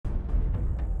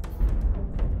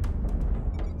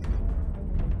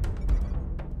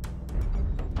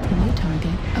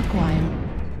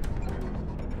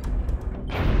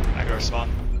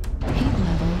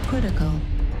critical.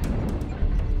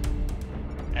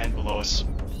 And below us.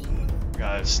 We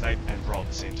got snipe and brawl at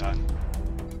the same time.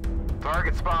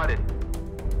 Target spotted.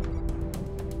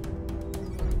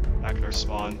 Back at our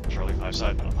spawn, Charlie 5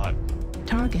 side, up high.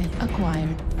 Target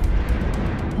acquired.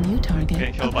 New target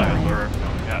Getting killed by a lure. acquired.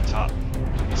 No, we got top.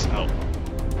 Need some help.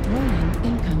 Warning,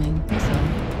 incoming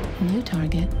missile. New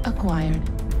target acquired.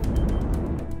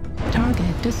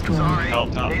 Target destroyed. Sorry.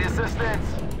 Help, top. Need assistance.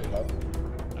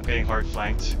 I'm getting hard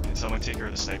flanked. Can someone take care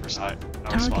of the sniper side?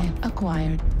 Our Target spawn.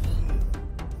 acquired.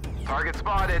 Target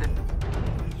spotted.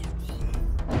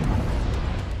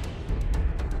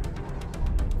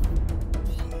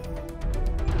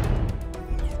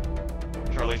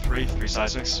 Charlie 3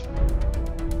 seismics.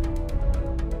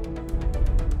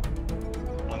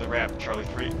 On the ramp, Charlie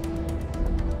 3.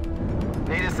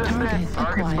 Need assistance.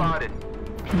 Target acquired. spotted.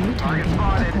 New target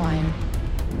spotted.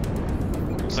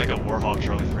 acquired. Looks like a Warhawk,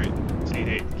 Charlie 3. It's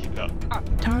 8-8. Keep it up.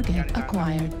 Target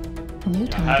acquired. New I'm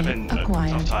target having a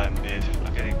acquired. tough time mid.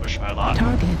 I'm getting pushed by a lot.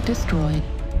 Target destroyed.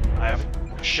 I have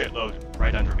a shitload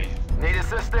right under me. Need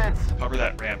assistance. Cover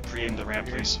that ramp. Pre-aim the ramp,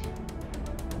 please.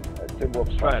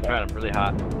 Trying, I'm really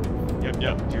hot. Yep.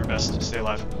 Do your best. Stay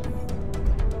alive.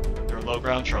 You're low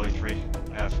ground, Charlie 3.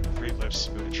 I have 3 clips.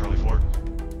 Move to Charlie 4.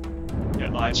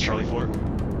 Get lines, Charlie 4.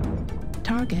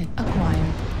 Target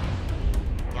acquired.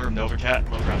 Alarm Novacat.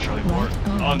 Low ground, Charlie 4. Right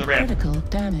arm On the ramp. critical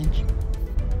damage.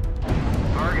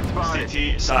 Target spotted.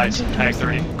 CT, sides, tag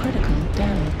 30. Critical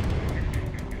damage.